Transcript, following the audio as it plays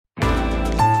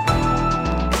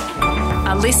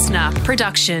a listener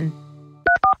production.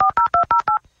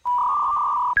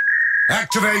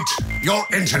 Activate your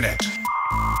internet,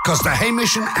 because the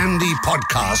Hamish and Andy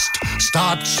podcast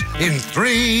starts in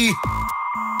 3,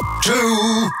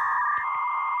 2...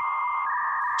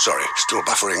 Sorry, still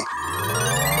buffering.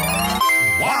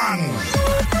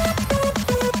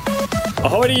 1.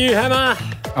 Ahoy to you, Hammer.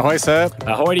 Ahoy, sir.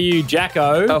 Ahoy to you,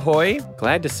 Jacko. Ahoy.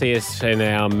 Glad to see us in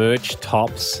our merch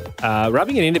tops.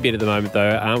 Rubbing it in a bit at the moment,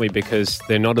 though, aren't we? Because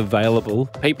they're not available.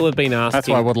 People have been asking... That's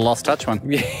why I would have Lost Touch one.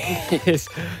 Yes.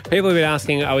 People have been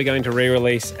asking, are we going to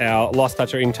re-release our Lost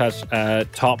Touch or In Touch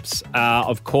tops?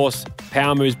 Of course,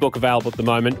 Power Moves book available at the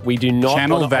moment. We do not...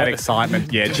 Channel that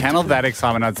excitement. Yeah, channel that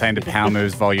excitement, I'd say, into Power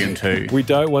Moves Volume 2. We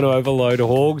don't want to overload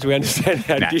Hogs. We understand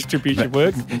how distribution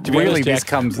works. To be really, honest,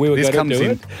 Jack, this comes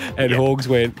in. in. And Hogs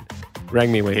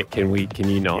rang me and went, can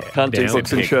you not? Can't do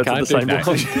books and shirts at the same time.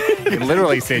 It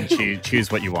literally said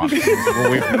choose what you want. Well,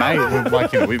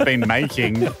 we've been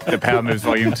making the Power Moves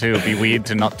Volume 2. It'd be weird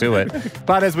to not do it.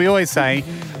 But as we always say,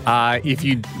 if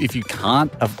you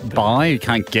can't you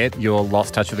can't get your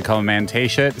Lost Touch with the Common Man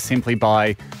t-shirt, simply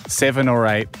buy 7 or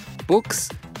 8 books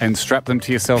and strap them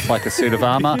to yourself like a suit of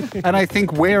armour. And I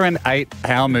think wearing 8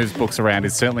 Power Moves books around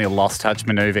is certainly a lost touch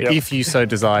manoeuvre, if you so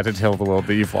desire to tell the world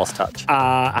that you've lost touch.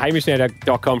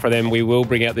 HamishAndy.com for them. We will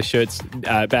bring out the shirts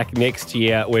back next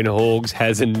year when Hogs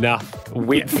has enough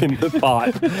width in the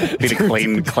pipe. Bit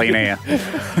of clean air.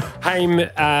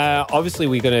 Haim, obviously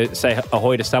we're going to say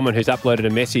ahoy to someone who's uploaded a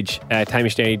message at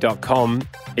HamishAndy.com.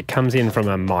 It comes in from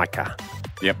a Mica.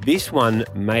 Yep. This one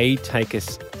may take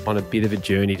us on a bit of a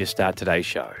journey to start today's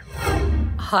show.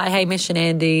 Hi, Hamish and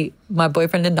Andy. My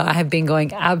boyfriend and I have been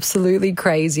going absolutely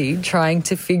crazy trying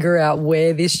to figure out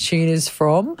where this tune is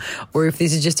from or if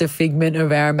this is just a figment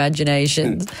of our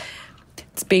imaginations.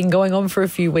 It's been going on for a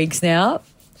few weeks now.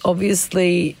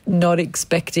 Obviously not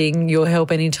expecting your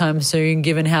help anytime soon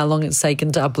given how long it's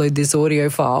taken to upload this audio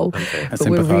file. Okay. But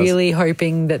we're really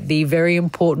hoping that the very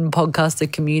important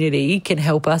podcaster community can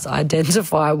help us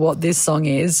identify what this song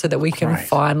is so that we can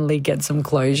finally get some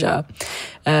closure.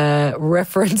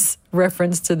 Reference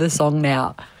to the song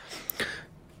now.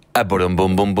 Boom,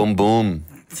 boom, boom, boom, boom.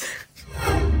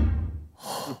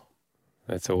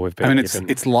 That's all we've been given.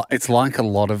 It's like a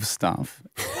lot of stuff.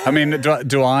 I mean,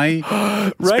 do I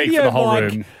speak for the whole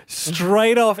room?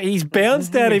 Straight off, he's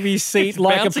bounced out of his seat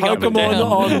like a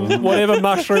Pokemon on whatever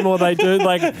mushroom or they do,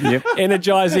 like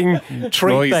energizing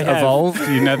treat well, he's they have. Evolved.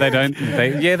 You know,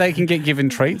 they can get given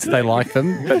treats. They like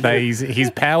them. But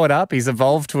he's powered up. He's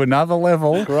evolved to another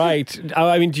level. Great.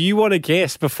 I mean, do you want to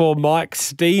guess before Mike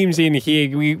steams in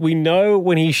here? We know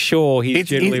when he's sure he's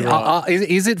generally right.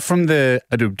 Is it from the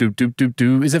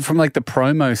is it from like the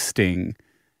promo sting?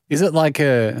 Is it like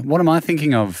what am I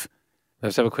thinking of?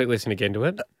 Let's have a quick listen again to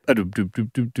it.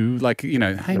 Like, you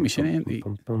know, Hamish and Andy.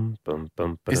 That's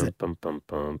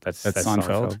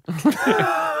Seinfeld.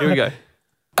 Here we go.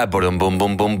 Boom, boom,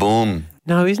 boom, boom, boom.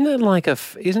 No, isn't it like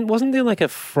wasn't there like a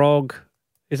frog?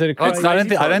 Is it a crazy I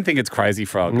don't think it's Crazy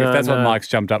Frog. No, if that's what Mike's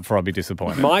jumped up for, I'll be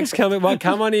disappointed. Mike's come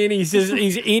on in. He's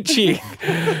itchy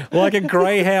like a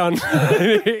greyhound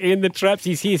in the traps.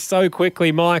 He's here so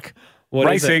quickly, Mike. What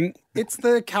Racing. Is it? It's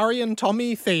the Carrie and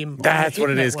Tommy theme. That's what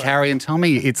it is. Carrie and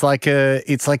Tommy. It's a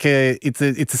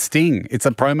sting. It's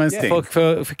a promo sting.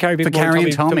 For Carrie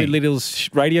and Tommy Little's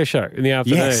radio show in the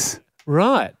afternoon. Yes.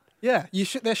 Right. Yeah,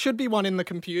 there should be one in the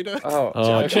computer. Oh,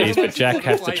 jeez, but Jack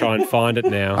has to try and find it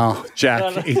now. Oh,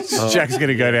 Jack's going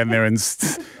to go down there and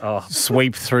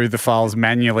sweep through the files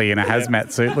manually in a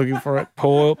hazmat suit looking for it.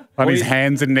 On his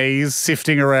hands and knees,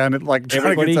 sifting around it, like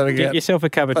trying to get something out. Get yourself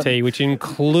a cup of tea, which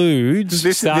includes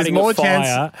starting a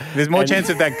fire. There's more chance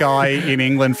of that guy in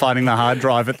England finding the hard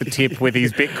drive at the tip with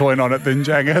his Bitcoin on it than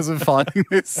Jack has of finding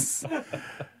this.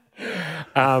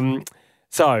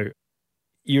 So...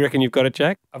 You reckon you've got it,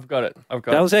 Jack? I've got it.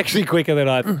 That was actually quicker than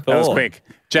I thought. That was quick.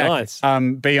 Jack, nice.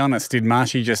 Be honest, did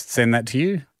Marshy just send that to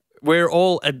you? We're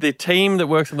all, the team that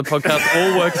works on the podcast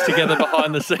all works together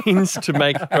behind the scenes to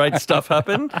make great stuff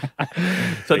happen.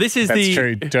 So this is That's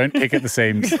true. Don't pick at the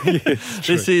seams.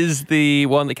 This is the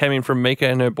one that came in from Mica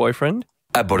and her boyfriend.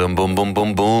 Boom, boom, boom,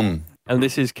 boom, boom. And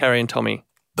this is Carrie and Tommy.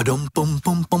 Boom, boom,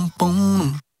 boom, boom,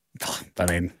 boom. I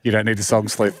mean, you don't need to song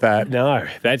sleuth that. No,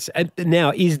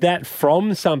 now, is that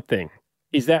from something?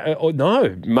 Is that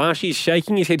no? Marshy's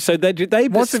shaking his head. So they did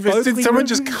someone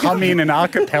just come in and a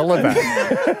cappella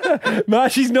that?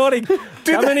 Marshy's nodding.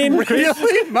 Coming in,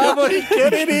 really? Marshy,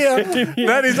 get in here.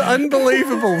 That is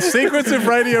unbelievable. Secrets of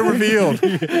radio revealed.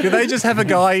 Do they just have a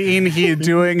guy in here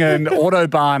doing an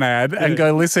Autobahn ad and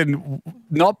go, listen,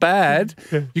 not bad.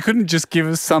 You couldn't just give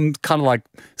us some kind of like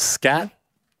scat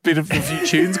bit of a few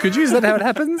tunes, could you? Is that how it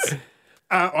happens?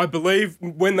 I believe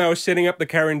when they were setting up the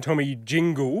Carrie and Tommy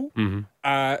jingle,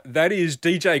 that is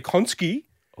DJ Konski.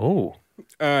 Oh.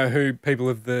 Who people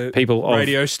of the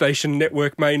radio station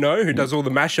network may know, who does all the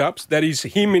mashups. That is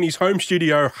him in his home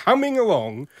studio humming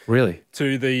along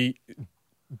to the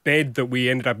bed that we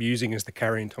ended up using as the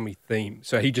Carrie and Tommy theme.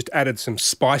 So he just added some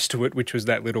spice to it, which was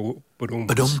that little ba-dum.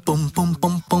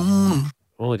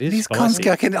 Well, it is He's Konski.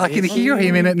 I can hear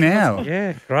him in it now.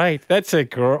 Yeah, great. That's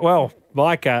well,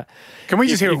 Mica. Can we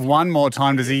just hear it one more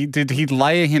time? Did he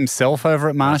layer himself over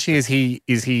at Marshy? Did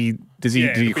he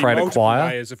create a choir?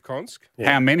 Layers of Konsk.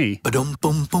 Yeah. How many? What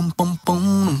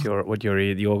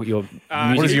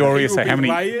is your ear say? How many?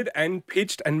 Layered and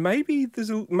pitched, and maybe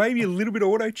there's a little bit of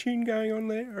auto tune going on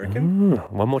there. I reckon.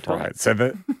 One more time. Right. So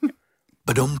the.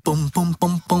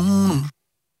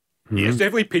 He's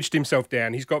definitely pitched himself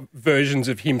down. He's got versions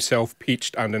of himself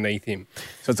pitched underneath him.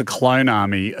 So it's a clone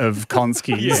army of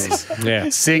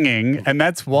Konskis singing. And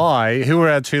that's why, who are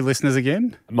our two listeners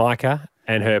again? Mica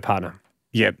and her partner.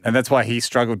 Yep. And that's why he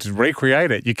struggled to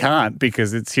recreate it. You can't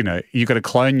because it's, you've got to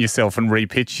clone yourself and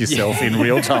repitch yourself in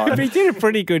real time. But he did a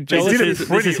pretty good job. This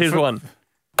is his one.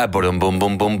 Boom, boom,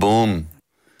 boom, boom, boom.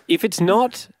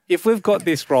 If we've got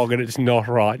this wrong and it's not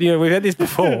right, we've had this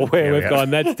before where we've gone,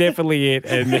 that's definitely it,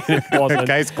 and then it wasn't.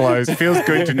 Case closed. It feels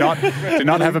good to not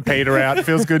have a peter out. It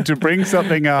feels good to bring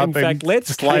something up. In fact,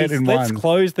 let's close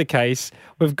the case.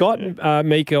 We've got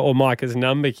Mica or Micah's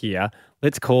number here.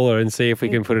 Let's call her and see if we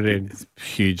can put it in. It's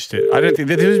huge. I don't think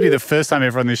this would be the first time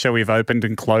ever on this show we've opened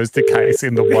and closed the case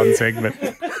in the one segment.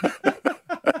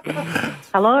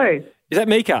 Hello. Is that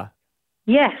Mica?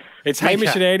 Yes. It's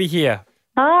Hamish and Andy here.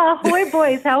 Ahoy,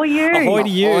 boys. How are you? Ahoy to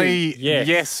you. Ahoy.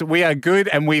 Yes, we are good,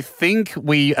 and we think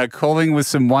we are calling with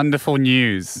some wonderful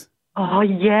news. Oh,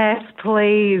 yes,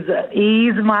 please.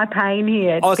 Ease my pain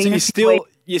here. So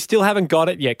you still haven't got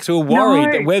it yet? Because we're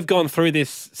worried that we've gone through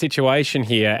this situation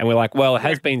here, and we're like, well, it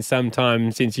has been some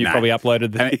time since you probably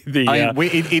uploaded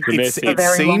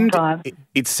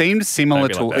It seemed similar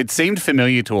it seemed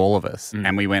familiar to all of us,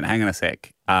 and we went, hang on a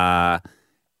sec.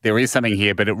 There is something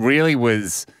here, but it really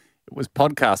was. It was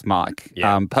Podcast Mike,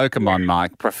 Pokemon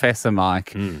Mike, Professor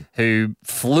Mike, who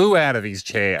flew out of his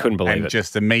chair and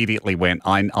just immediately went,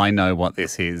 I know what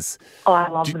this is. Oh, I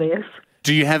love this.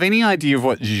 Do you have any idea of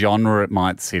what genre it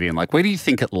might sit in? Like, where do you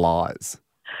think it lies?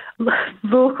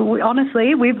 Look,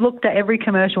 honestly, we've looked at every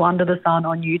commercial under the sun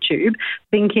on YouTube,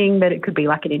 thinking that it could be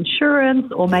like an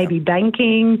insurance or maybe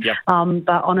banking,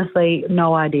 but honestly,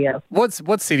 no idea.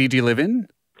 What city do you live in?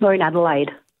 We're in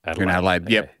Adelaide. In Adelaide,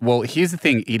 yep. Well, here's the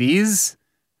thing. It is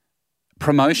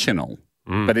promotional,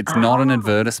 but it's not an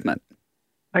advertisement.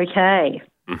 Okay.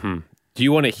 Mm-hmm. Do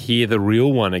you want to hear the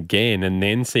real one again and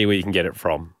then see where you can get it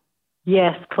from?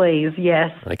 Yes, please. Yes.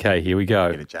 Okay, here we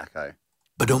go. Get a Jacko.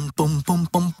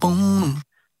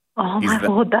 Oh, my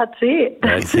Lord, that's it.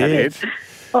 That's it.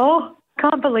 Oh,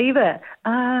 can't believe it.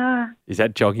 Is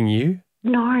that jogging you?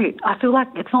 No, I feel like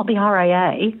it's not the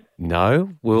RAA.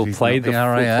 No, we'll play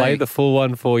the full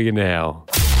one for you now.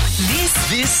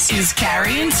 This is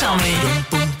Carrie and Tommy.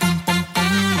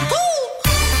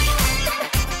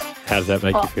 How does that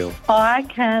make you feel? I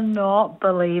cannot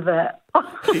believe it.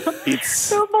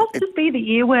 So it must just be the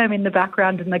earworm in the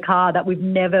background in the car that we've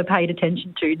never paid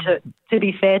attention to. To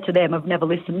be fair to them, I've never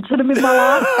listened to them in my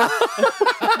life.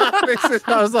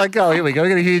 I was like, oh, here we go.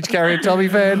 We're a huge Carrie and Tommy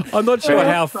fan. I'm not sure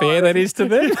how fair that is to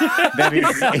them.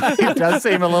 It does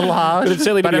seem a little harsh. But it's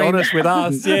certainly to be honest with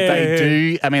us. Yeah. They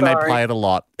do. I mean, they play it a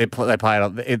lot. They play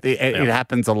it. It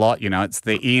happens a lot. It's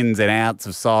the ins and outs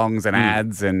of songs and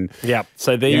ads. And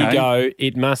so there you go.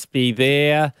 It must be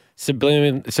there.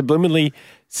 Subliminally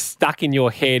stuck in your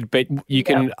head, but you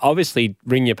can obviously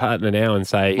ring your partner now and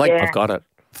say, I've got it.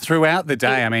 Throughout the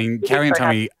day, I mean, Carrie and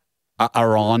Tommy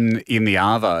are on in the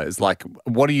arvos. Like,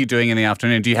 what are you doing in the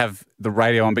afternoon? Do you have the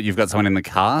radio on, but you've got someone in the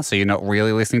car, so you're not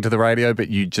really listening to the radio, but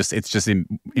it's just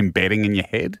embedding in your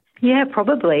head? Yeah,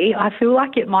 probably. I feel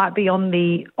like it might be on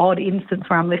the odd instance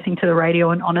where I'm listening to the radio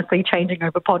and honestly changing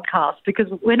over podcasts because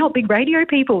we're not big radio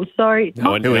people. So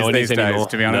no one is these days, anymore.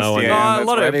 To be honest. No, a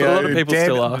lot of people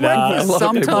still are.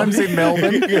 Sometimes in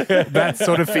Melbourne, that's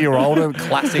sort of for your older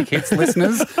classic hits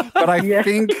listeners. But I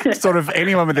think sort of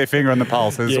anyone with their finger on the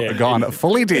pulse has gone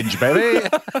fully dinge, baby.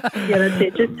 Yeah, that's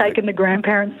it. Just taking the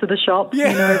grandparents to the shop.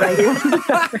 Yeah. Radio.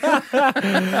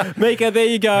 Mica, there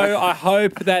you go. I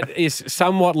hope that is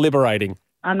somewhat liberating.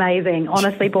 Amazing.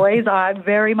 Honestly, boys, I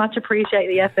very much appreciate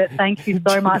the effort. Thank you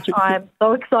so much. I am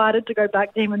so excited to go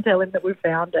back to him and tell him that we've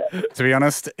found it. To be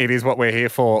honest, it is what we're here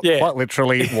for. Yeah. Quite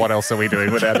literally, what else are we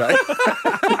doing with our day?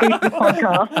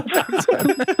 Podcast.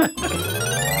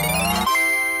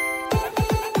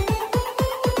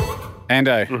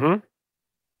 Ando,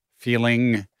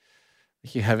 feeling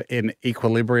you have an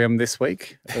equilibrium this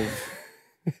week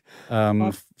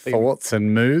of thoughts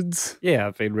and moods? Yeah,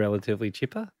 I've been relatively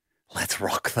chipper. Let's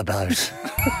rock the boat.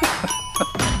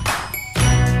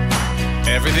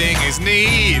 Everything is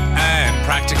neat and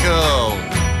practical,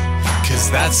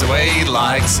 'cause that's the way he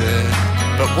likes it.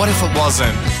 But what if it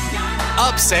wasn't?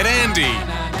 Upset Andy.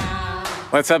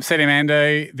 Let's upset him,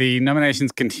 Ando. The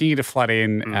nominations continue to flood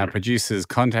in. Our producers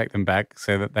contact them back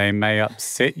so that they may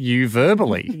upset you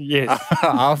verbally. Yes.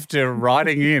 After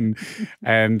writing in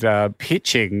and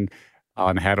pitching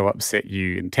on how to upset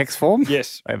you in text form.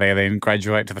 Yes. They then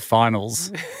graduate to the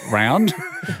finals round,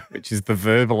 which is the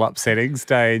verbal upsetting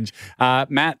stage.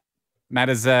 Matt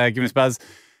has given us a buzz.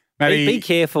 Matty, Be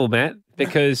careful, Matt,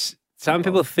 because some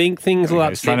people think things will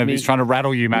upset me. He's trying to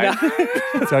rattle you, mate.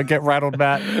 So get rattled,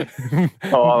 Matt.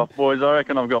 Oh, boys, I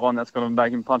reckon I've got one that's going to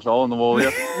make him punch a hole in the wall here.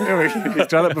 He's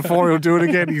done it before. He'll do it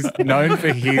again. He's known for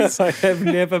his I have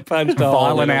never punched a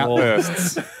hole in violent a wall.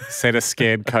 outbursts. Said a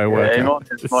scared co-worker. Yeah, he might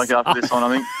just like after this one,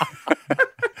 I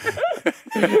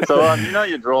think. So you know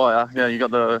your dryer. Yeah, you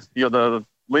got the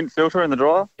lint filter in the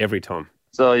dryer. Every time.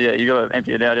 So yeah, you got to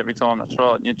empty it out every time. That's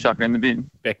right. And you chuck it in the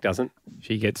bin. Beck doesn't.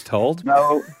 She gets told.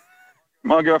 No,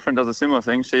 my girlfriend does a similar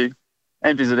thing. She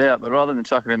empties it out, but rather than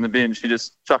chuck it in the bin, she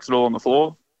just chucks it all on the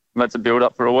floor, lets it build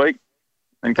up for a week,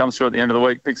 and comes through at the end of the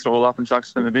week, picks it all up and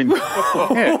chucks it in the bin.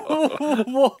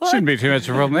 Shouldn't be too much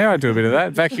of a problem there. I do a bit of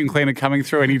that. Vacuum cleaner coming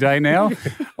through any day now.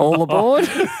 All aboard.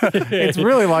 It's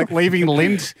really like leaving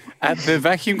lint at the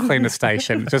vacuum cleaner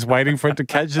station, just waiting for it to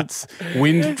catch its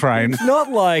wind train. It's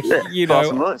not like, You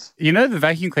know the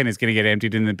vacuum cleaner is going to get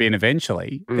emptied in the bin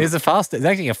eventually. There's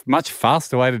actually a much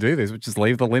faster way to do this, which is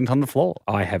leave the lint on the floor.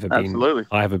 I have a bin. Absolutely.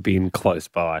 I have a bin close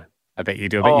by. I bet you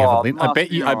do. I bet you have a lint. I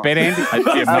bet Andy.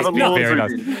 It must be very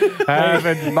nice. Have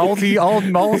a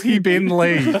multi-bin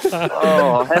Lee.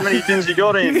 Oh, how many bins you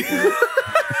got in?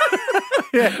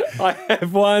 Yeah, I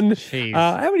have one.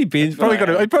 How many bins? Probably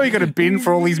got a bin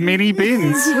for all these mini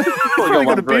bins. Probably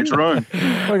got a bin.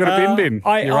 Probably got a bin.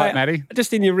 You're right, Matty.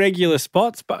 Just in your regular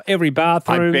spots, but every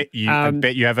bathroom. I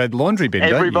bet you have a laundry bin.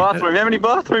 Every bathroom. How many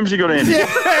bathrooms you got in? Yeah,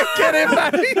 get it,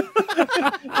 Matty.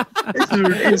 This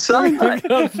is insane, mate.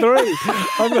 I've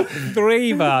got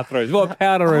three bathrooms. Well, a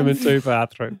powder room and two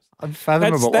bathrooms.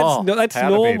 Unfathomable. That's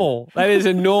normal. That is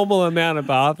a normal amount of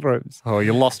bathrooms. Oh,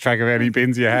 you lost track of any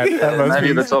bins you had. That must Maybe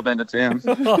be the top end of town.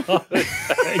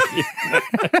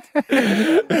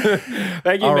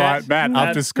 Thank you, all Matt. right, Matt.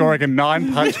 After scoring a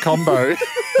 9-punch combo,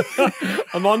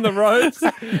 I'm on the roads,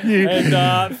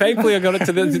 and thankfully I got it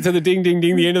to the ding, ding,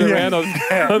 ding, the end of the round.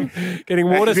 I'm getting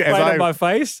water sprayed on my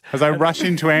face. As I rush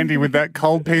into Andy with that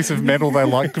cold piece of metal they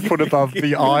like to put above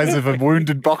the eyes of a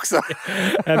wounded boxer.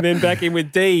 And then back in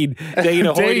with Dean. Dean,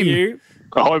 ahoy to you.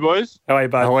 Ahoy, boys. Ahoy,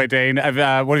 bud. Ahoy, Dean. What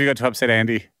have you got to upset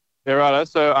Andy? Yeah, right.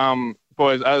 So,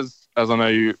 boys, as I know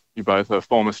you both are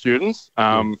former students,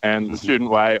 and the student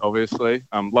way, obviously,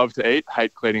 love to eat,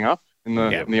 hate cleaning up in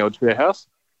the old share house.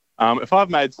 If I've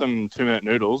made some 2-minute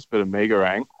noodles, bit of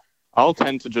Mica, I'll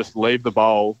tend to just leave the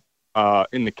bowl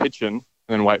in the kitchen and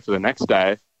then wait for the next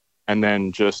day, and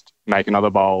then just make another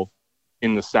bowl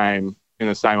in the same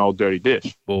old dirty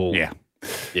dish. Ooh. Yeah,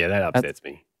 that upsets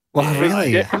me. Well,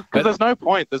 really? Because there's no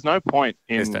point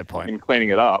in cleaning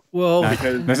it up. Well,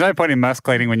 because there's no point in must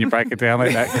cleaning when you break it down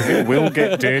like that because it will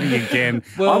get dirty again.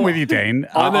 Well, I'm with you, Dean.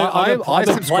 I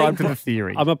subscribe to the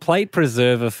theory. I'm a plate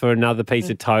preserver for another piece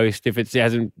of toast if it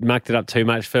hasn't mucked it up too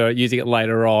much for using it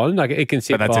later on. Like it can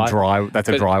sit. But that's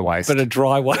a dry waste. But a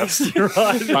dry waste. You're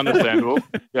right. Understandable.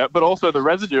 Yeah, but also the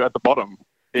residue at the bottom.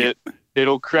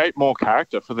 It'll create more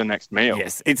character for the next meal.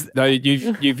 Yes,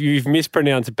 you've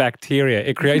mispronounced bacteria.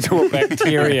 It creates more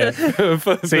bacteria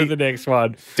for the next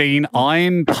one. Dean,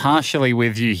 I'm partially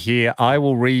with you here. I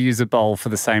will reuse a bowl for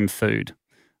the same food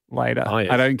later. Oh, yes.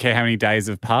 I don't care how many days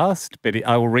have passed, but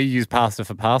I will reuse pasta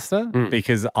for pasta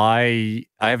because I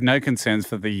have no concerns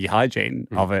for the hygiene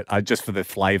of it. Just for the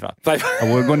flavour. I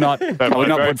would not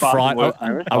put fried.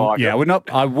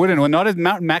 We're not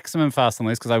at maximum fast on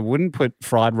this because I wouldn't put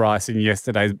fried rice in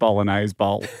yesterday's bolognese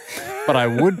bowl. But I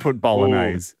would put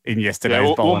bolognese in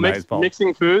yesterday's bolognese bowl.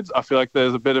 Mixing foods, I feel like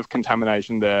there's a bit of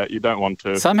contamination there. You don't want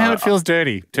to. Somehow it feels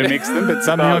dirty to mix them, but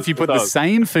somehow if you put the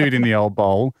same food in the old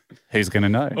bowl, who's going to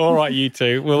know? All right, you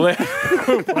two. We'll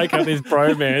break up this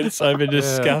bromance over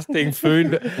disgusting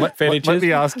food fetishes. Let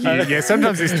me ask you. Yeah,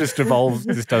 sometimes this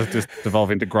does just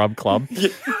devolve into grub club.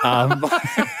 Maddie,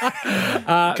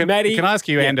 can I ask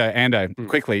you, Ando,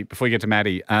 quickly before we get to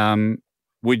Maddie?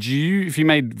 Would you, if you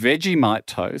made Vegemite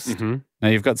toast, now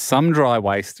you've got some dry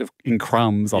waste in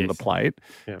crumbs on the plate,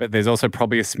 but there's also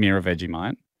probably a smear of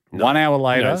Vegemite. No. 1 hour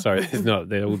later. No, sorry,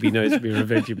 there will be no spear of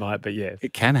Vegemite, but yeah.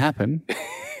 It can happen.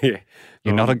 Yeah.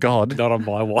 You're not a god. Not on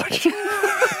my watch.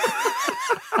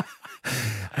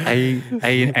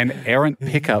 An errant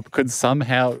pickup could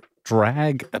somehow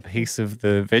drag a piece of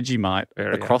the Vegemite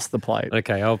across the plate.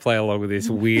 Okay, I'll play along with this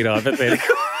weird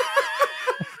hypothetical.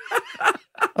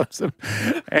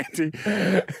 Andy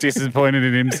disappointed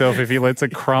in himself if he lets a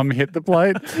crumb hit the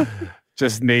plate.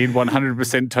 Just need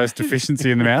 100% toast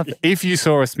efficiency in the mouth. If you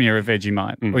saw a smear of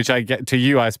Vegemite, which I get to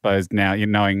you, I suppose now you're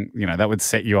knowing, that would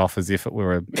set you off as if it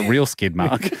were a real skid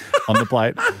mark on the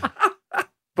plate.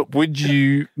 But would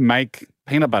you make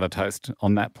peanut butter toast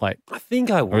on that plate? I think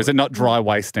I would. Or is it not dry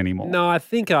waste anymore? No, I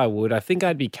think I would. I think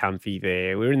I'd be comfy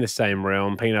there. We're in the same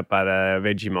realm. Peanut butter,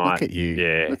 Vegemite. Look at you.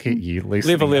 Yeah. Look at you.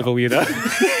 Live a level, We've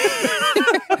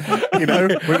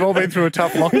all been through a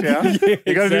tough lockdown. Yeah,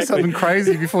 you got to do something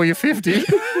crazy before you're 50.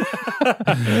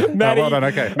 Maddie. Well done.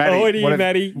 Okay. Maddie. Ahoy to you,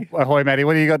 Maddie. Ahoy, Maddie.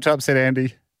 What do you got to upset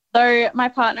Andy? So my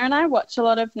partner and I watch a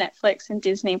lot of Netflix and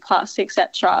Disney Plus,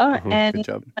 etc. And good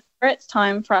job. whenever it's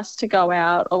time for us to go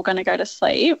out or going to go to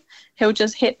sleep, he'll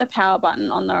just hit the power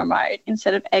button on the remote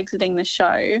instead of exiting the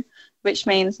show, which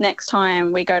means next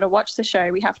time we go to watch the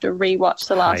show, we have to rewatch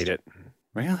the last. Hate it.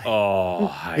 Really?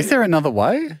 Oh, is there another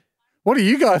way? What are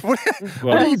you guys? What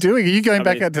are you doing? Are you going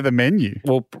back out to the menu?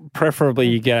 Well, preferably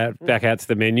you get back out to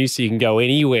the menu so you can go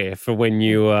anywhere for when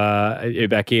you're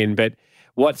back in. But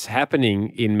what's happening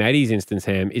in Maddie's instance,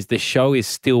 Ham, is the show is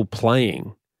still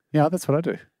playing. Yeah, that's what I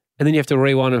do. And then you have to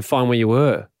rewind and find where you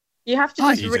were. You have to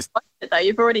rewatch it though.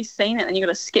 You've already seen it and you've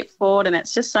got to skip forward and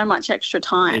it's just so much extra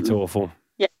time. It's awful.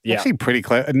 Yeah. Actually pretty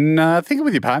clever. No, think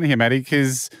with your partner here, Maddie,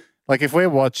 because like if we're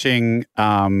watching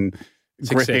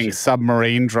gripping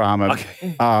submarine drama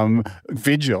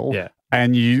Vigil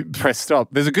and you press stop,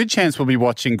 there's a good chance we'll be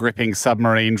watching gripping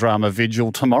submarine drama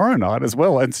Vigil tomorrow night as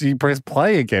well. And so you press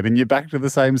play again and you're back to the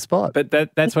same spot. But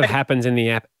that's what happens in the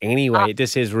app anyway. It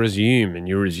just says resume and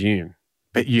you resume.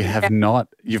 But you have not,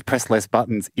 you've pressed less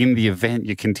buttons in the event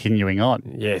you're continuing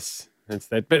on. Yes, that's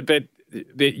that. But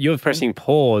you're pressing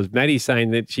pause. Maddie's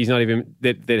saying that she's not even,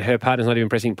 that her partner's not even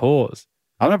pressing pause.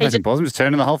 I'm not pressing pause. I'm just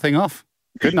turning the whole thing off.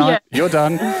 Good night. You're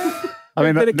done. I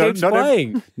mean,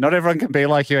 not everyone can be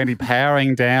like you, Andy,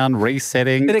 powering down,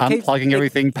 resetting, unplugging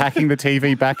everything, packing the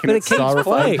TV back in its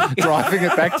styrofoam, driving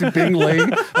it back to Bingley,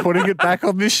 putting it back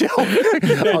on the shelf.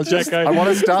 I want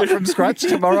to start from scratch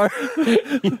tomorrow.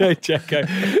 Jacko.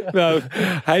 No,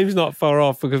 Haim's not far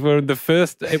off because we're in the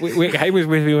first. Haim was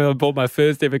with me when I bought my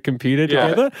first ever computer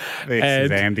together. This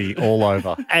is Andy all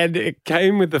over. And it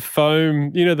came with the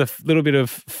foam, the little bit of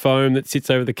foam that sits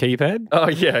over the keypad. Oh,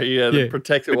 yeah. That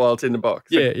protects it while it's in the box.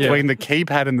 Between the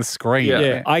keypad and the screen.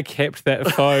 Yeah. I kept that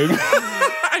foam.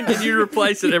 Did you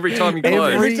replace it every time you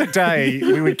closed? Every day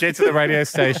we would get to the radio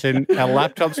station, our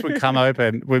laptops would come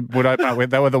open, would open up.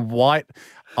 They were the white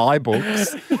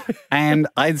iBooks, and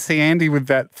I'd see Andy with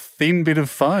that thin bit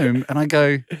of foam, and I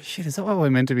go, shit, is that what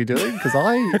we're meant to be doing? Because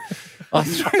I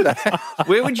threw that out.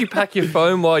 Where would you pack your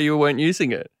foam while you weren't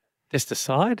using it? Just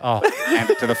aside. Oh,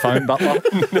 and to the phone butler.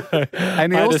 No.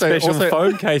 And he I had a special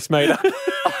phone case made up.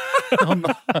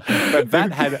 But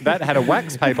that had a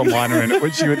wax paper liner in it,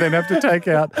 which you would then have to take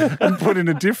out and put in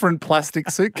a different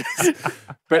plastic suitcase.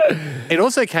 But it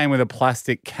also came with a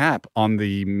plastic cap on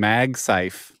the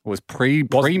MagSafe. It was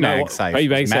pre-MagSafe.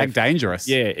 Pre-MagSafe. Mag dangerous.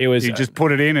 Yeah, it was. You just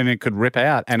put it in and it could rip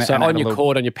out. And so and on your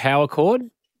cord, on your power cord,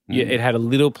 it had a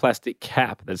little plastic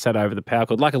cap that sat over the power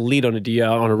cord, like a lid on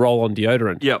a roll-on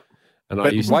deodorant. Yep.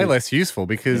 But way less useful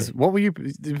because what were you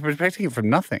protecting it from?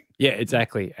 Nothing. Yeah,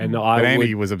 exactly. And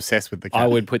Andy was obsessed with the cap. I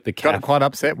would put the cap. Got quite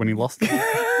upset when he lost it.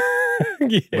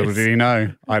 Yes. Little did he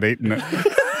know I'd eaten it.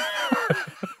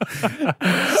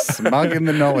 Smug in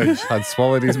the knowledge I'd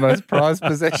swallowed his most prized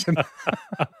possession.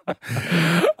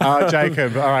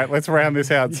 Jacob, all right, let's round this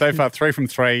out. So far, 3 from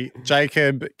 3.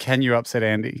 Jacob, can you upset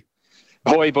Andy?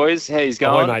 Ahoy, boys. How's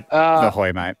going? Ahoy, mate.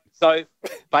 Ahoy, mate. So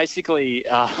basically,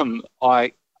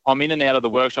 I'm in and out of the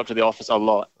workshop to the office a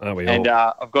lot. And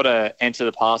I've got to enter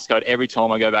the passcode every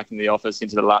time I go back into the office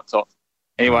into the laptop.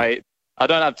 Anyway, I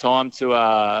don't have time to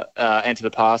enter the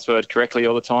password correctly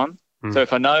all the time. So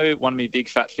if I know one of my big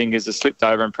fat fingers has slipped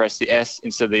over and pressed the S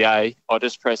instead of the A, I'll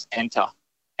just press enter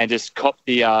and just cop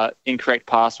the incorrect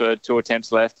password, 2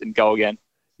 attempts left and go again.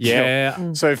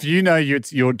 Yeah. So if you know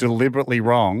you're deliberately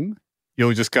wrong,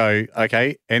 you'll just go,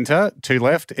 okay, enter, 2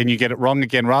 left, and you get it wrong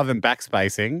again. Rather than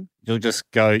backspacing,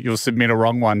 you'll submit a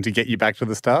wrong one to get you back to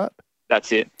the start.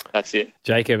 That's it.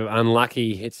 Jacob,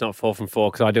 unlucky it's not 4 from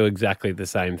 4 because I do exactly the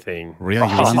same thing. Really?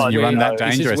 You run that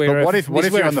dangerous. But what if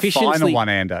you're on the final one,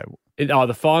 Ando?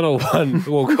 The final one.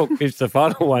 Well, if it's the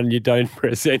final one, you don't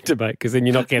press enter, mate, because then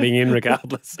you're not getting in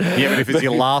regardless. Yeah, but if it's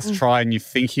your last try and you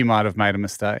think you might have made a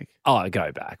mistake. Oh,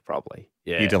 go back probably.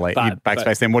 Yeah. You delete, you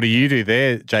backspace. Then what do you do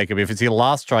there, Jacob? If it's your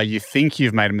last try, you think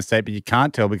you've made a mistake, but you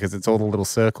can't tell because it's all the little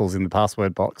circles in the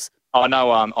password box. I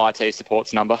know IT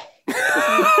support's number.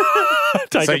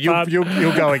 So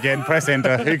you'll go again, press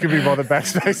enter. Who can be bothered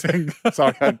backspacing?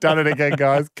 Sorry, I've done it again,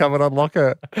 guys. Come and unlock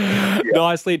it.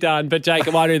 Nicely done. But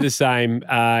Jacob, I do the same.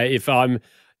 If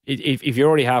you're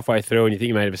already halfway through and you think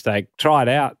you made a mistake, try it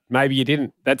out. Maybe you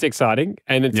didn't. That's exciting.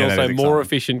 And it's also more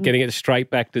efficient getting it straight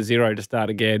back to zero to start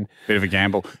again. Bit of a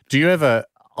gamble. Do you ever...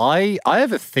 I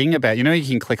have a thing about, you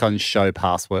can click on show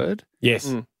password?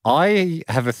 Yes. I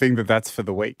have a thing that's for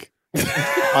the week.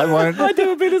 I won't. I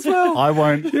do a bit as well. I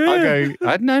won't. Yeah.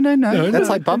 I go, no. That's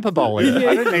like bumper bowling.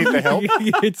 I don't need the help.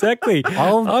 Exactly.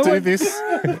 I'll do this.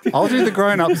 I'll do the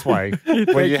grown-ups way,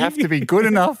 where you have to be good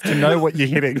enough to know what you're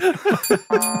hitting.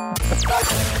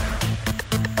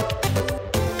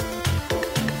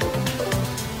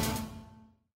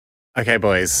 Okay,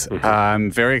 boys. I'm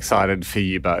very excited for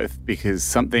you both because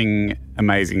something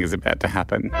amazing is about to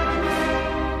happen.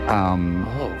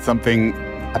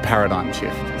 A paradigm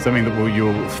shift. Something that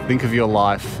you'll think of your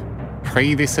life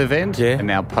pre this event and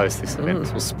now post this event.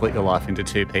 This will split your life into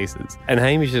two pieces. And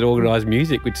Hamish has organised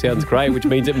music, which sounds great, which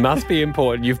means it must be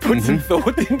important. You've put some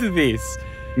thought into this.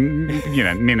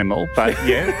 Minimal, but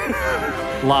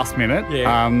last minute.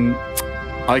 Yeah.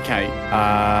 Okay.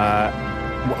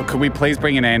 Could we please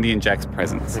bring in Andy and Jack's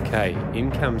presents? Okay.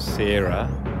 In comes Sarah.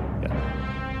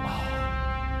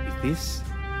 Is this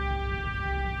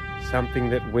something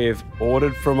that we've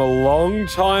ordered from a long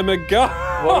time ago?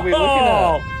 What are we looking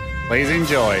at? Please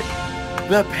enjoy.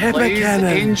 The pepper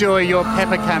cannon. Please enjoy your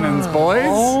pepper cannons, boys.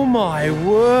 Oh, my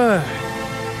word.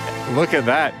 Look at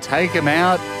that. Take them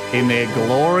out in their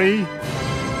glory.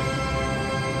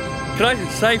 Can I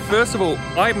say, first of all,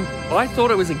 I thought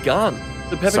it was a gun.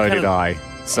 The pepper cannon.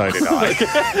 So did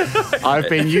I. I've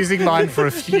been using mine for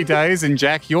a few days, and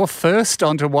Jack, you're first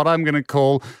onto what I'm going to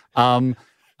call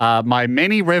my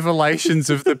many revelations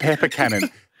of the pepper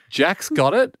cannon. Jack's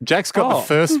got it. Jack's got the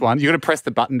first one. You got to press the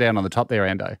button down on the top there,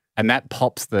 Ando, and that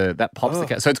pops the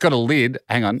cannon. So it's got a lid.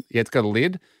 Hang on, it's got a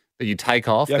lid that you take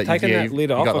off. Yeah, I've taken that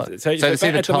lid off. So at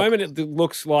the moment, it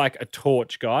looks like a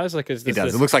torch, guys. It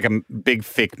does. It looks like a big,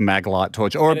 thick maglite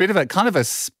torch, or a bit of a kind of a.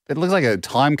 It looks like a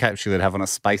time capsule you'd have on a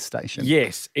space station.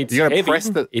 Yes, it's heavy.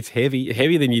 It's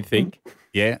heavier than you'd think.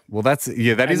 Yeah, well, that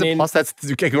is a plus.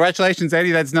 Congratulations,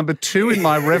 Eddie. That's number 2 in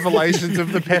my revelations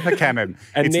of the pepper cannon.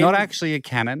 It's not actually a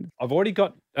cannon. I've already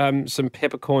got some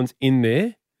peppercorns in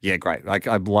there. Yeah, great. I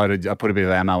put a bit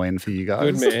of ammo in for you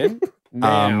guys. Good man.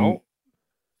 Now,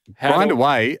 grind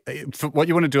away. What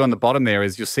you want to do on the bottom there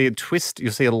is you'll see a twist.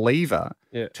 You'll see a lever.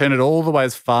 Yeah. Turn it all the way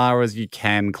as far as you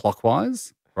can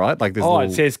clockwise. Right? Like this.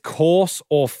 It says coarse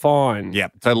or fine. Yeah.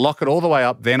 So lock it all the way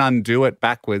up, then undo it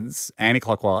backwards,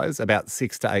 anti-clockwise, about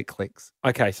 6 to 8 clicks.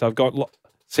 Okay, so I've got.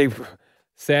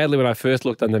 Sadly, when I first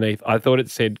looked underneath, I thought it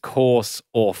said coarse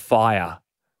or fire,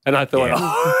 and I thought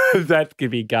that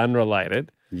could be gun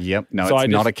related. Yep. No, so it's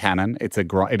not a cannon. It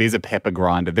is a pepper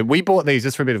grinder. We bought these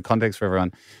just for a bit of context for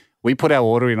everyone. We put our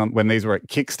order in when these were at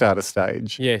Kickstarter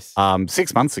stage. Yes.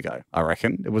 6 months ago, I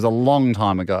reckon. It was a long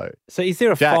time ago. So is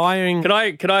there a firing?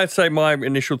 Can I say my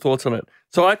initial thoughts on it?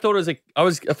 So I thought it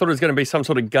was going to be some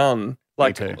sort of gun,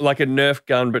 like a Nerf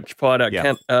gun, but fired out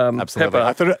absolutely.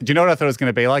 pepper. Do you know what I thought it was going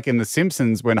to be like in The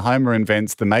Simpsons when Homer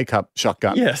invents the makeup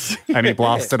shotgun? Yes. And he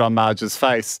blasts it on Marge's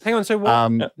face. Hang on. So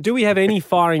what, do we have any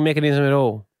firing mechanism at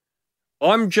all?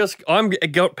 I'm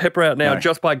got pepper out now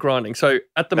just by grinding. So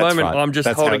at the moment, right. I'm just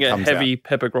holding a heavy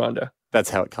pepper grinder. That's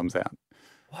how it comes out.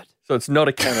 What? So it's not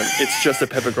a cannon. It's just a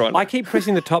pepper grinder. I keep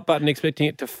pressing the top button expecting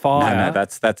it to fire. No,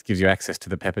 that gives you access to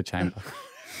the pepper chamber.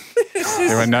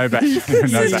 There are no batteries.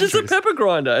 It's just a pepper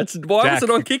grinder. Why was it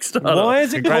on Kickstarter? Why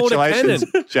is it called a cannon?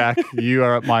 Congratulations, Jack. You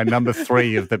are at my number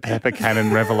 3 of the pepper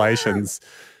cannon revelations.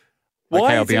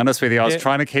 Okay, I'll be honest with you. I was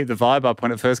trying to keep the vibe up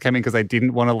when it first came in because I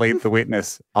didn't want to lead the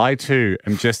witness. I, too,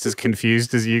 am just as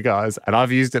confused as you guys, and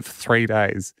I've used it for 3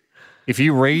 days. If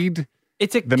you read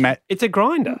it's a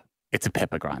grinder. It's a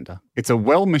pepper grinder. It's a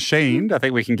well-machined, I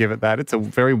think we can give it that. It's a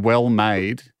very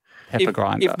well-made pepper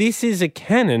grinder. If this is a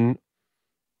cannon,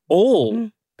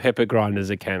 all pepper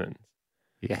grinders are cannons.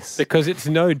 Yes. Because it's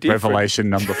no different. Revelation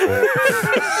number 4.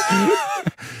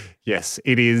 Yes,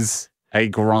 it is a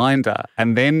grinder,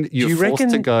 and then you're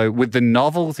forced to go with the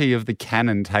novelty of the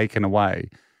cannon taken away.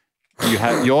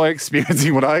 you're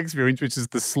experiencing what I experienced, which is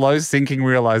the slow sinking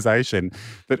realization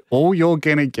that all you're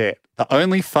going to get, the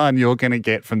only fun you're going to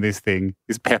get from this thing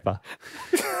is pepper.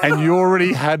 And you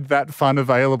already had that fun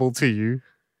available to you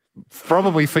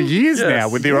probably for years now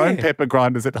with your own pepper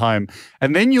grinders at home.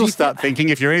 And then you'll start thinking,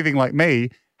 if you're anything like me,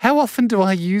 how often do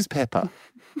I use pepper?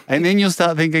 And then you'll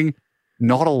start thinking,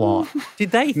 not a lot.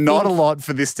 Not a lot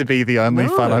for this to be the only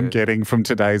fun I'm getting from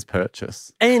today's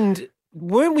purchase. And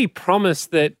weren't we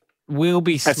promised that we'll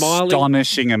be smiling?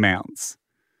 Astonishing amounts.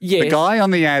 Yes. The guy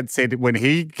on the ad said when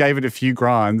he gave it a few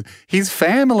grinds, his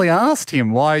family asked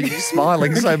him, why are you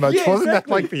smiling so much? Wasn't that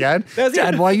like the ad?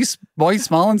 Dad, why are you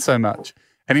smiling so much?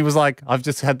 And he was like, I've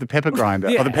just had the pepper grinder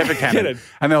or the pepper cannon.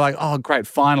 And they're like, oh, great,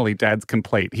 finally Dad's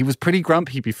complete. He was pretty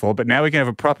grumpy before, but now we can have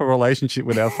a proper relationship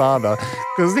with our father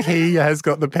because he has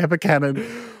got the pepper cannon.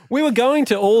 We were going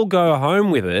to all go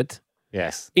home with it.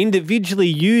 Yes. Individually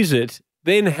use it,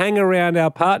 then hang around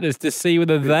our partners to see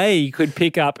whether they could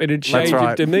pick up in a change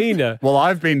of demeanour. Well,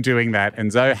 I've been doing that, and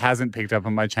Zoe hasn't picked up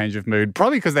on my change of mood,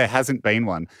 probably because there hasn't been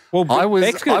one. Well,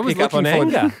 Beck's going to pick up on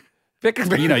anger.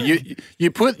 You know, you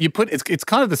put it's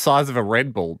kind of the size of a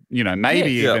Red Bull, you know,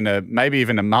 maybe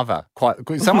even a mother,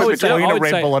 somewhere between a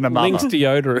Red Bull and a mother. Lynx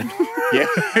deodorant.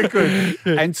 Yeah, good.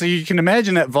 And so you can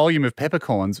imagine that volume of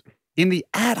peppercorns. In the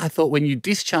ad, I thought when you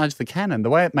discharge the cannon, the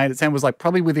way it made it sound was like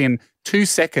probably within 2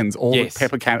 seconds, all the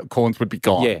peppercorns would be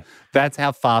gone. Yeah. That's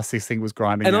how fast this thing was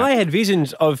grinding. And out. I had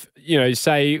visions of, you know,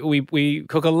 say we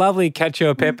cook a lovely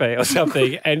cacio e pepe or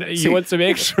something, and you want some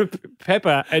extra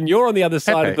pepper, and you're on the other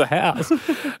side of the house,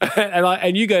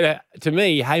 and you go to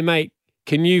me, hey mate,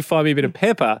 can you find me a bit of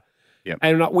pepper? Yep.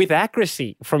 And with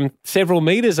accuracy from several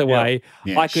meters away,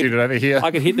 I could shoot it over here.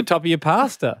 I could hit the top of your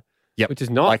pasta. Yep. Which is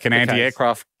not like an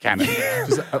anti-aircraft cannon,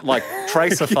 just like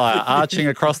tracer fire arching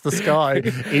across the sky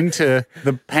into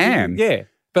the pan. Yeah,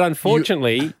 but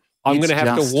unfortunately, I'm going to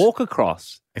have to walk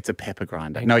across. It's a pepper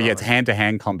grinder. No, it's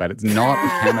hand-to-hand combat. It's not a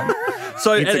cannon.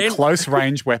 So it's a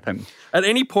close-range weapon. At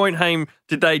any point, Haim,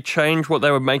 did they change what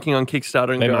they were making on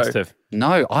Kickstarter and They go? must have.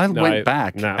 No, I went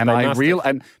back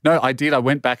I did. I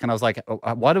went back and I was like,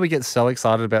 why do we get so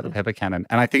excited about the pepper cannon?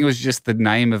 And I think it was just the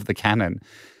name of the cannon.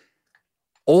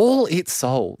 All it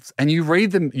solves, and you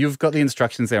read them, you've got the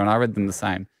instructions there, and I read them the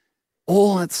same.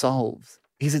 All it solves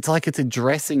is it's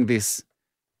addressing this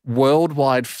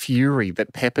worldwide fury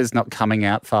that pepper's not coming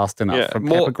out fast enough from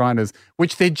pepper grinders,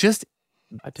 which they're just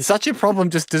such a problem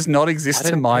just does not exist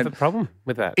to mine. I have a problem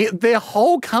with that. Their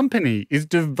whole company is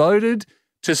devoted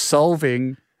to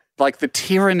solving like the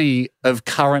tyranny of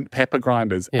current pepper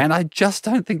grinders. Yeah. And I just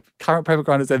don't think current pepper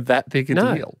grinders are that big a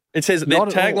deal. It says their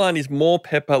tagline is more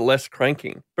pepper, less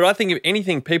cranking. But I think if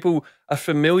anything, people are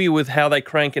familiar with how they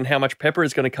crank and how much pepper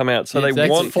is going to come out. So they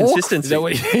want consistency.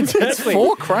 It's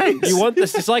 4 cranks. You want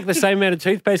this. It's like the same amount of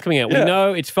toothpaste coming out. We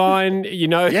know it's fine. You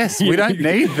know. Yes, we don't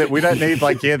need that. We don't need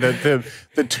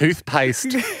the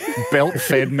toothpaste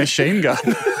belt-fed machine gun.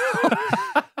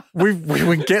 We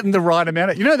were getting the right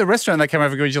amount. You know, the restaurant they come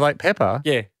over and go, would you like pepper?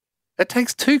 Yeah. It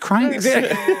takes 2 cranks.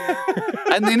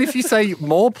 And then if you say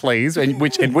more, please, in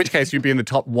which case you'd be in the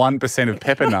top 1% of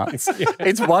pepper nuts,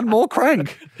 it's 1 more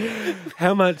crank.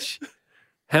 How much?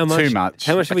 Too much.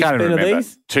 How much have we spent on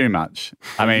these? Too much.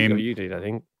 I mean. You did, I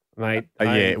think, mate.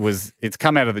 It's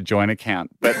come out of the joint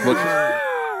account. But look,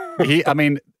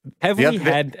 have we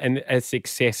had a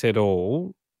success at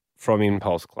all from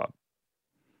Impulse Club?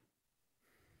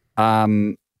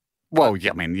 Well,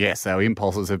 yeah, I mean, yes, our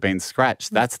impulses have been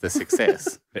scratched. That's the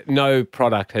success. No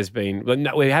product has been.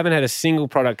 No, we haven't had a single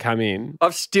product come in.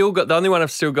 The only one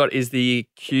I've still got is the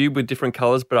cube with different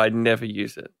colours, but I never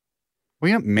use it.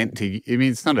 We aren't meant to. I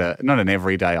mean, it's not an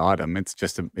everyday item. It's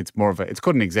just it's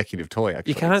called an executive toy.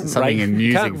 Actually,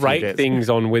 you can't rate things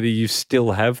on whether you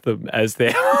still have them as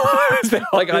their.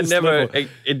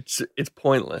 It's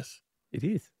pointless. It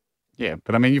is. Yeah,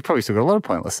 but I mean, you've probably still got a lot of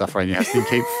pointless stuff around your house. You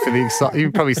keep for the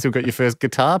you've probably still got your first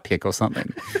guitar pick or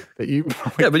something that you.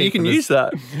 But you can use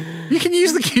that. You can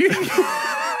use the cube.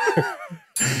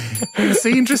 You can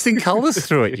see interesting colours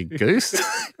through it, you goose.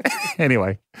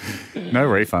 Anyway, no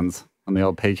refunds on the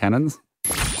old pea cannons.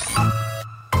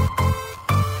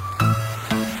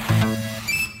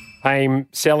 I'm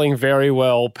selling very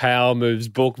well Power Moves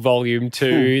book volume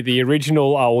 2. The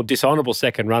original, or dishonourable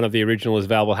second run of the original is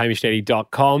available at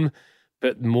HamishAndy.com.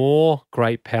 But more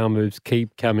great Power Moves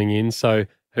keep coming in. So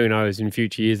who knows, in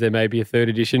future years there may be a 3rd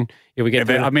edition. If we get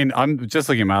I mean, I'm just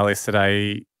looking at my list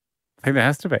today. I think there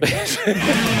has to be.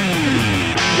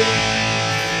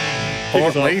 Or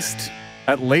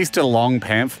at least a long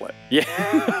pamphlet. Yeah.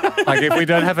 Like if we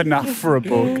don't have enough for a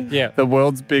book, the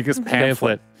world's biggest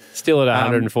pamphlet. Still at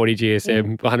 140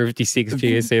 GSM, 156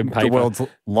 GSM paper. The world's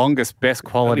longest, best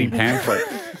quality pamphlet.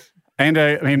 And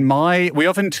we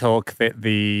often talk that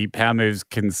the power moves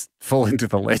can fall into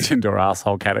the legend or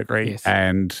asshole category,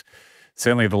 and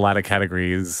certainly the latter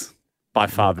category is by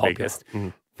far the biggest.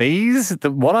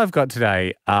 What I've got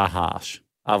today are harsh.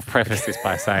 I'll preface this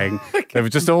by saying they've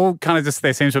just all there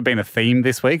seems to have been a theme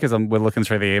this week as we're looking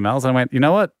through the emails. And I went, you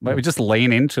know what? We just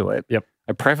lean into it. Yep.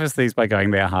 I preface these by going,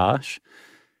 they're harsh,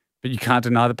 but you can't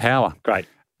deny the power. Great.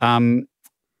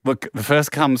 Look, the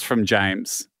first comes from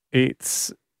James.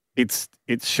 It's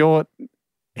short.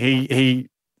 He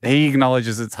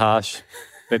acknowledges it's harsh,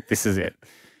 but this is it.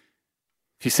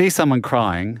 If you see someone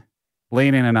crying,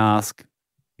 lean in and ask,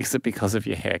 is it because of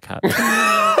your haircut?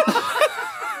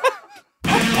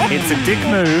 It's a dick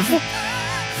move,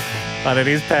 but it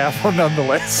is powerful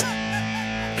nonetheless.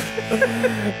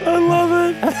 I love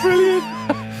it. Brilliant.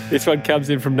 This one comes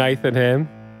in from Nathan Ham.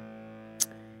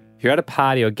 If you're at a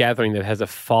party or gathering that has a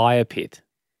fire pit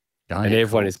and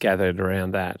everyone is gathered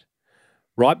around that,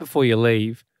 right before you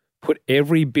leave, put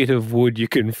every bit of wood you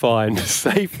can find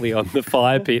safely on the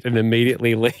fire pit and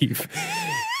immediately leave.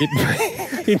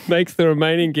 It makes the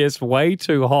remaining guests way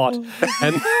too hot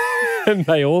and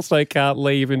they also can't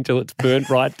leave until it's burnt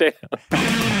right down. It's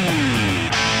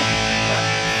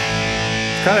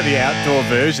kind of the outdoor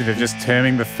version of just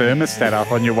turning the thermostat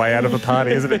up on your way out of a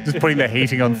party, isn't it? Just putting the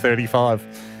heating on 35.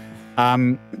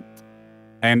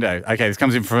 This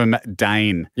comes in from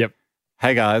Dane. Yep.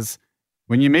 Hey, guys,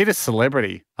 when you meet a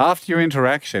celebrity, after your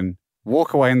interaction,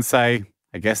 walk away and say,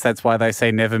 I guess that's why they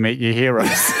say never meet your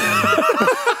heroes.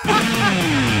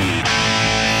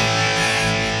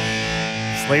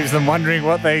 Leaves them wondering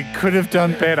what they could have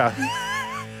done better.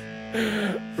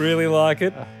 Really like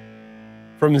it.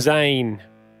 From Zane,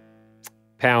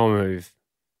 power move, :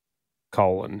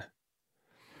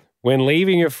 when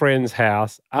leaving a friend's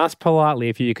house, ask politely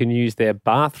if you can use their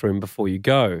bathroom before you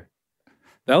go.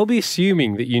 They'll be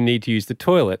assuming that you need to use the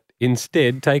toilet.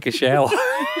 Instead, take a shower.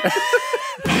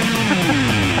 Pretty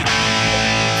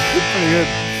good.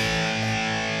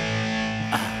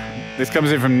 This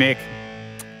comes in from Nick.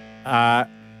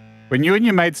 When you and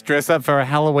your mates dress up for a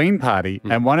Halloween party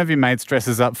and one of your mates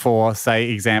dresses up for,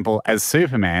 say, example, as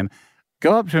Superman,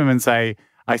 go up to him and say,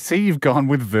 I see you've gone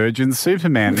with Virgin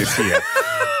Superman this year.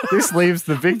 This leaves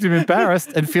the victim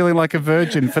embarrassed and feeling like a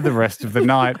virgin for the rest of the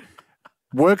night.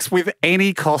 Works with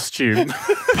any costume.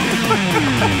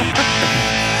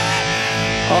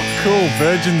 Oh, cool.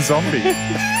 Virgin zombie.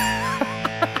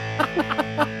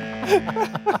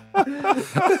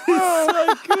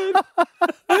 So good.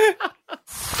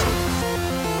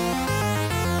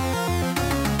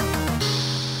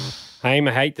 Haim,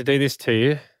 I hate to do this to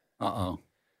you.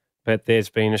 But there's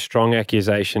been a strong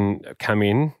accusation come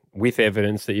in with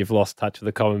evidence that you've lost touch with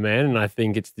the common man, and I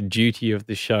think it's the duty of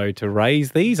the show to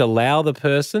raise these, allow the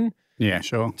person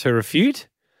to refute.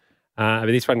 But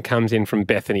this one comes in from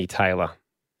Bethany Taylor.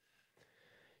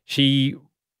 She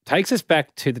takes us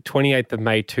back to the 28th of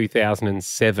May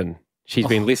 2007. She's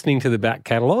been listening to the back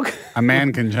catalogue. A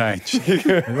man can change.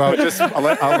 I'll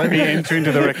let me enter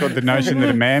into the record the notion that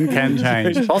a man can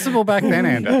change. Possible back then,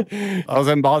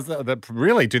 Ando.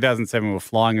 Really, 2007 we were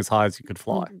flying as high as you could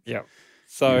fly. Yeah.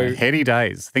 So heady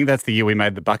days. I think that's the year we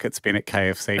made the bucket spin at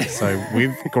KFC. So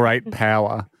with great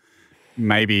power,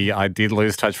 maybe I did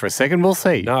lose touch for a second. We'll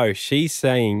see. No, she's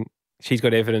saying she's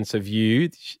got evidence of you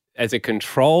as a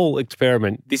control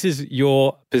experiment. This is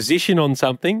your position on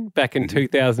something back in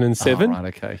 2007. Oh, right,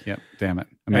 okay. Yep. Damn it.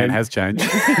 A man has changed.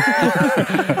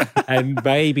 And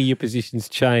maybe your position's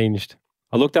changed.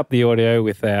 I looked up the audio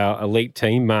with our elite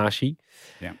team, Marshy.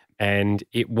 Yeah. And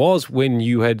it was when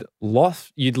you'd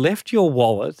left your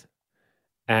wallet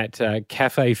at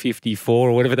Cafe 54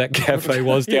 or whatever that cafe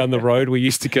was down the road we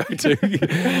used to go to.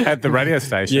 At the radio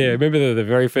station. Yeah, remember the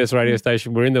very first radio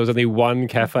station we're in? There was only one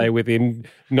cafe within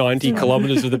 90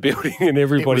 kilometres of the building and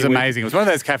everybody... It was amazing. It was one of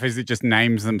those cafes that just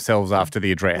names themselves after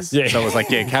the address. Yeah. So it was like,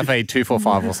 Cafe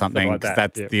 245 or something. Like that.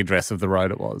 That's the address of the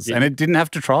road it was. Yeah. And it didn't have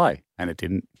to try. And it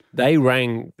didn't. They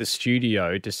rang the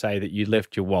studio to say that you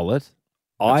left your wallet.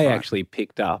 I actually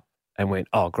picked up and went,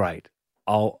 oh, great.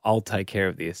 I'll take care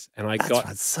of this. And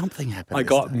something happened. I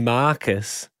got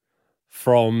Marcus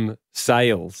from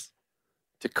sales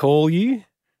to call you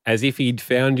as if he'd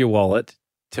found your wallet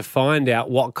to find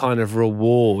out what kind of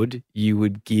reward you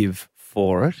would give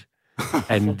for it.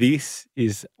 And this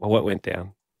is what went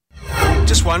down.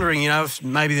 Just wondering, if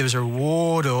maybe there was a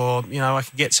reward or, I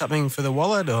could get something for the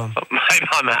wallet or... Mate,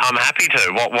 I'm happy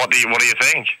to. What do you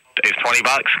think? Is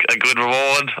 $20 a good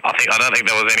reward? I don't think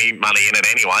there was any money in it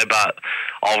anyway, but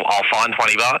I'll find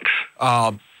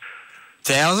 $20.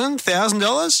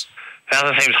 $1,000?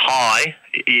 $1,000 seems high.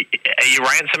 Are you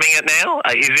ransoming it now?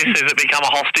 Has it become a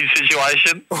hostage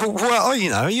situation? Well,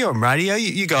 you're on radio.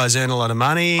 You guys earn a lot of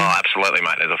money. Oh, absolutely,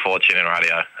 mate. There's a fortune in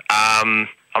radio. I'm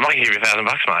not going to give you $1,000,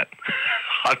 mate.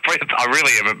 I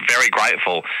really am very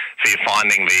grateful for you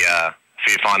finding the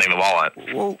wallet.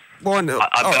 Well,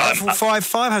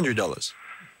 $500.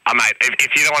 Mate,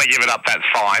 if you don't want to give it up, that's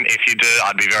fine. If you do,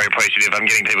 I'd be very appreciative. I'm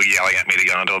getting people yelling at me to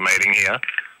go into a meeting here.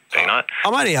 I'm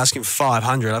only asking for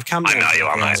 $500. I've come down. I know you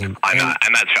are, mate. I know,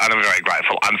 and I'm very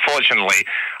grateful. Unfortunately,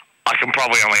 I can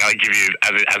probably only give you,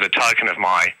 as a token of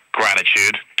my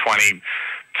gratitude, $20,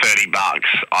 $30.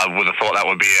 I would have thought that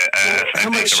would be a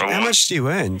decent reward. How much do you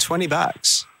earn?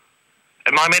 $20.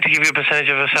 Am I meant to give you a percentage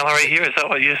of a salary here? Is that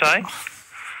what you say?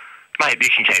 Mate, you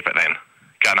can keep it then.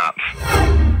 Go nuts.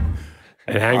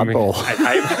 Hardball.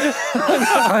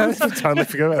 I totally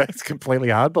forgot about that. It's completely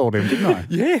hardballed him, didn't I?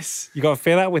 Yes. You got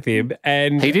fed up with him.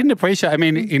 And he didn't appreciate,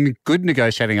 in good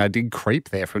negotiating, I did creep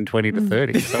there from 20 to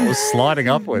 30. So it was sliding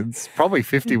upwards. Probably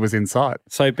 50 was in sight.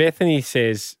 So Bethany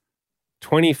says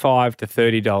 $25 to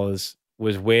 $30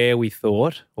 was where we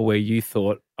thought, or where you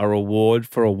thought, a reward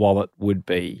for a wallet would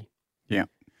be. Yeah.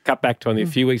 Cut back to only a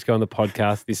few weeks ago on the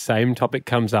podcast, this same topic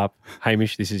comes up.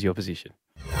 Hamish, this is your position.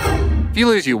 If you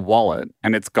lose your wallet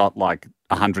and it's got like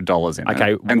 $100 in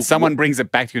it, and someone brings it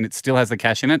back to you and it still has the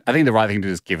cash in it, I think the right thing to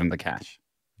do is give them the cash.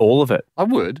 All of it? I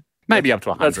would. Maybe up to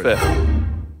 100. That's fair.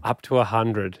 Up to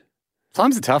 100.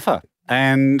 Times are tougher.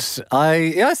 And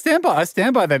I stand by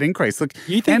that increase. Look,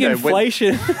 you think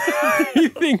inflation? You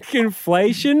think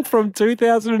inflation from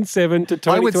 2007 to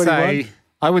 2021?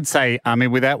 I would say,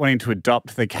 without wanting to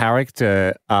adopt the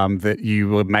character that you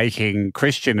were making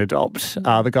Christian adopt,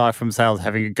 the guy from sales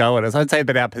having a go at us, I'd say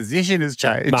that our position has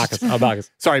changed.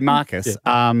 Marcus. Sorry, Marcus.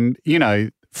 Yeah.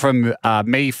 From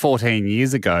me 14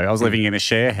 years ago, I was living in a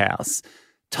share house.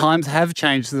 Times have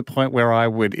changed to the point where I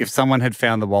would, if someone had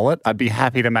found the wallet, I'd be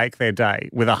happy to make their day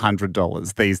with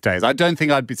 $100 these days. I don't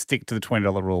think I'd stick to the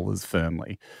 $20 rule as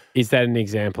firmly. Is that an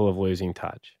example of losing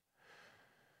touch?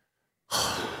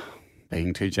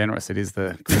 Being too generous. It is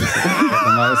the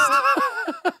most.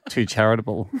 Too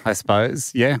charitable, I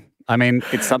suppose. Yeah.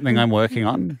 It's something I'm working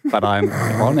on, but I'm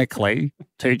ironically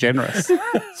too generous,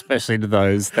 especially to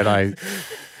those that I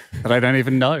don't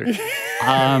even know.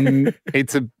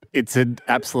 It's an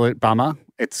absolute bummer.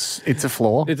 It's a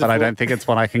flaw, but I don't think it's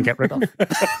one I can get rid of.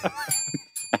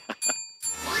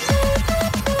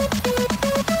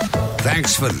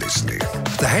 Thanks for listening.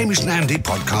 The Hamish and Andy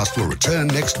podcast will return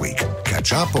next week.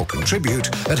 Catch up or contribute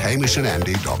at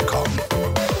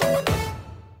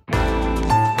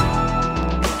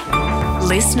hamishandandy.com.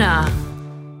 Listener.